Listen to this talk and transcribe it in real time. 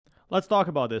Let's talk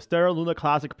about this. Terra Luna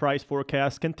Classic price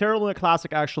forecast. Can Terra Luna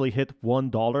Classic actually hit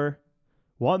 $1?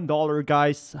 $1,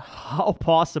 guys. How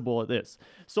possible it is?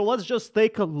 So let's just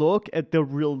take a look at the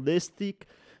realistic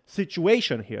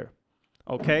situation here.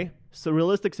 Okay? So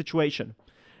realistic situation.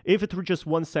 If it reaches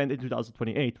 1 cent in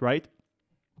 2028, right?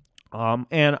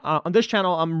 And on this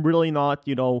channel, I'm really not,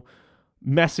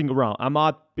 messing around. I'm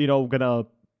not, gonna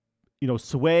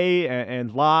sway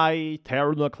and lie.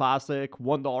 Terra Luna Classic,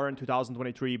 $1 in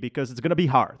 2023, because it's going to be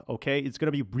hard, okay? It's going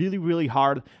to be really, really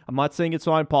hard. I'm not saying it's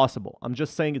not impossible. I'm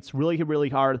just saying it's really, really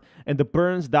hard, and the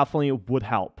burns definitely would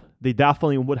help. They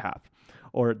definitely would have,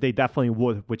 or they definitely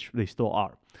would, which they still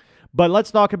are. But let's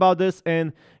talk about this,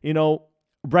 and,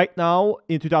 right now,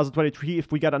 in 2023,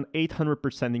 if we get an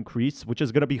 800% increase, which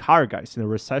is going to be hard, guys, in a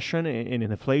recession, in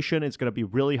inflation, it's going to be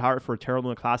really hard for Terra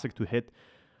Luna Classic to hit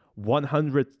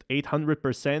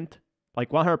 800%, like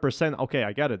 100%. Okay,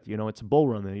 I get it. It's a bull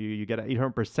run. You get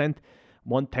 800%,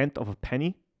 1/10 of a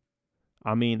penny.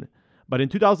 I mean, but in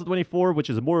 2024, which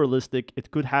is more realistic,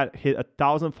 it could hit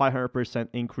 1,500%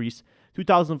 increase,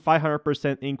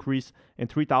 2,500% increase, and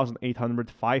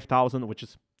 3,800, 5,000, which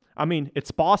is, I mean,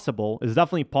 it's possible. It's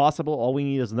definitely possible. All we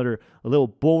need is a little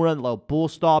bull run, a little bull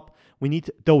stop. We need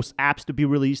those apps to be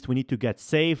released. We need to get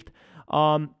saved.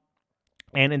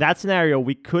 And in that scenario,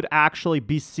 we could actually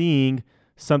be seeing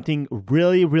something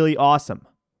really, really awesome.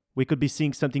 We could be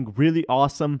seeing something really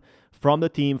awesome from the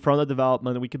team, from the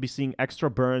development. We could be seeing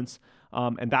extra burns,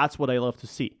 and that's what I love to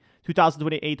see.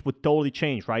 2028 would totally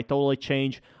change, right? Totally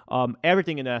change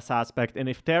everything in this aspect. And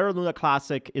if Terra Luna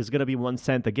Classic is going to be 1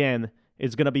 cent again,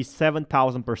 it's going to be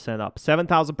 7,000% up.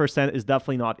 7,000% is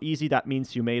definitely not easy. That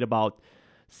means you made about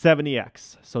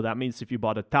 70x. So that means if you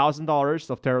bought $1,000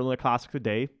 of Terra Luna Classic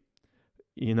today,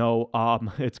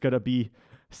 it's going to be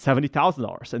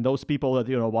 $70,000. And those people that,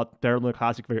 bought Terra Luna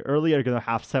Classic very early are going to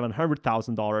have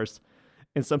 $700,000.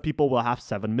 And some people will have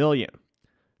 $7 million.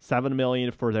 $7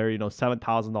 million for their,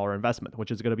 $7,000 investment, which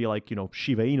is going to be like,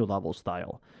 Shiba Inu level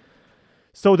style.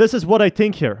 So this is what I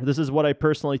think here. This is what I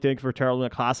personally think for Terra Luna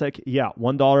Classic. Yeah,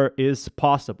 $1 is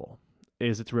possible.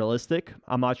 Is it realistic?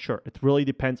 I'm not sure. It really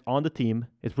depends on the team.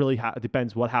 It really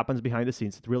depends what happens behind the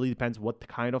scenes. It really depends what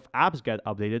kind of apps get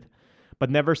updated. But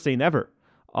never say never.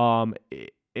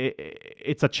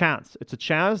 It's a chance. It's a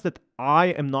chance that I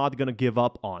am not going to give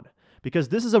up on, because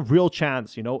this is a real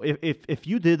chance. If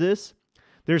you did this,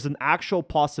 there's an actual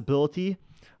possibility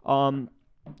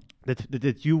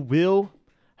that you will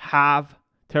have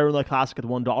Terra Luna Classic at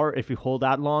 $1 if you hold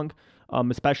that long.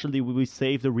 Especially when we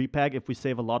save the repeg, if we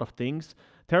save a lot of things,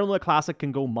 Terra Luna Classic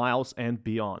can go miles and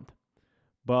beyond.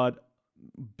 But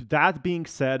that being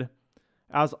said,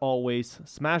 as always,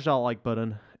 smash that like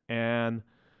button, and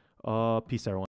peace, everyone.